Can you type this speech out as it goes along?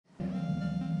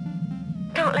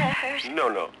scared?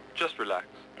 No, just relax.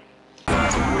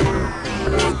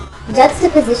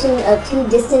 Juxtaposition of two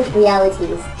distant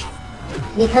realities.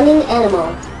 Becoming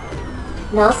animal.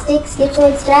 Gnostic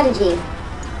schizoid strategy.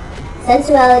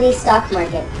 Sensuality stock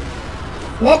market.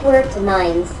 Networked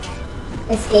minds.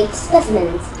 Escaped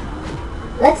specimens.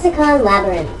 Lexicon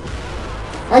labyrinth.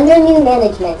 Under new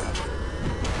management.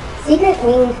 Secret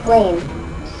winged flame.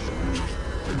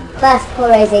 Class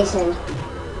polarization.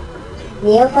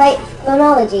 Neophyte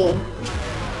phonology.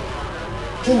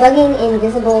 Debugging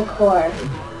invisible core.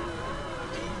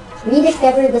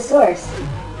 Rediscover the source.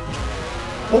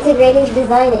 Integrated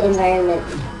design environment.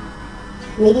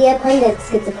 Media pundit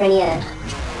schizophrenia.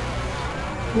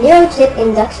 Neurochip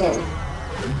induction.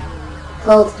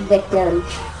 Cult victim.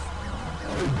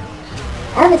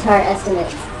 Avatar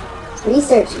estimates.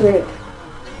 Research group.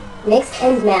 Mix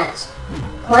and match.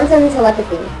 Quantum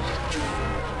telepathy.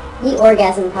 The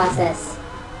orgasm process.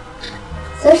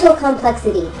 Social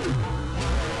complexity.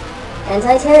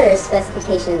 Anti-terror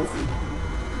specifications.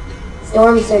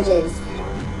 Storm surges.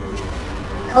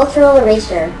 Cultural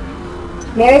erasure.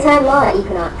 Maritime law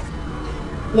equinox.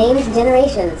 Named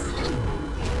generations.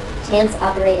 Chance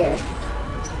operator.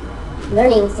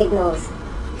 Learning signals.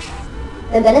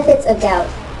 The benefits of doubt.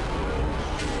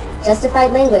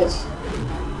 Justified language.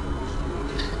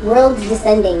 Worlds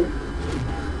descending.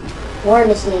 War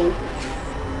machine.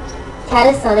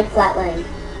 Catasonic flatline.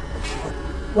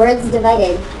 Words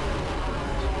divided.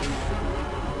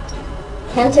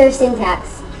 Counter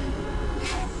syntax.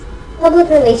 Public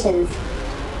relations.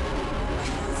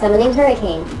 Summoning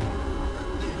hurricane.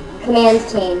 Command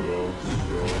chain.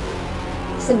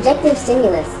 Subjective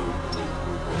stimulus.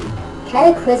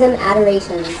 Cataclysm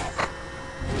adorations.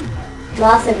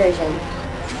 Loss aversion.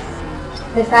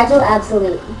 The fragile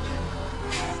absolute.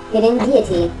 Hidden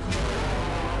deity.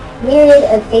 Myriad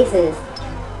of faces.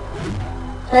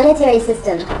 Planetary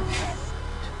system.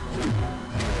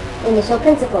 Initial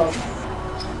principles.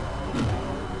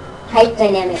 Height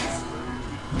dynamics.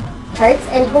 Parts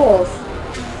and wholes.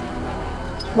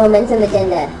 Momentum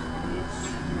agenda.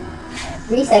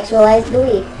 Resexualized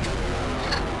belief.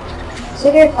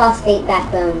 Sugar phosphate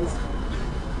backbones.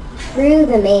 Through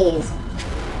the maze.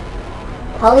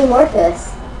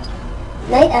 Polymorphous.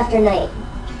 Night after night.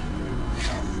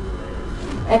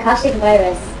 Akashic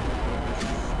virus.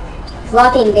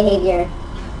 Flocking behavior.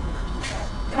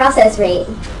 Process rate.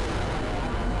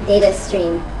 Data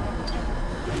stream.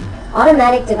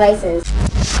 Automatic devices.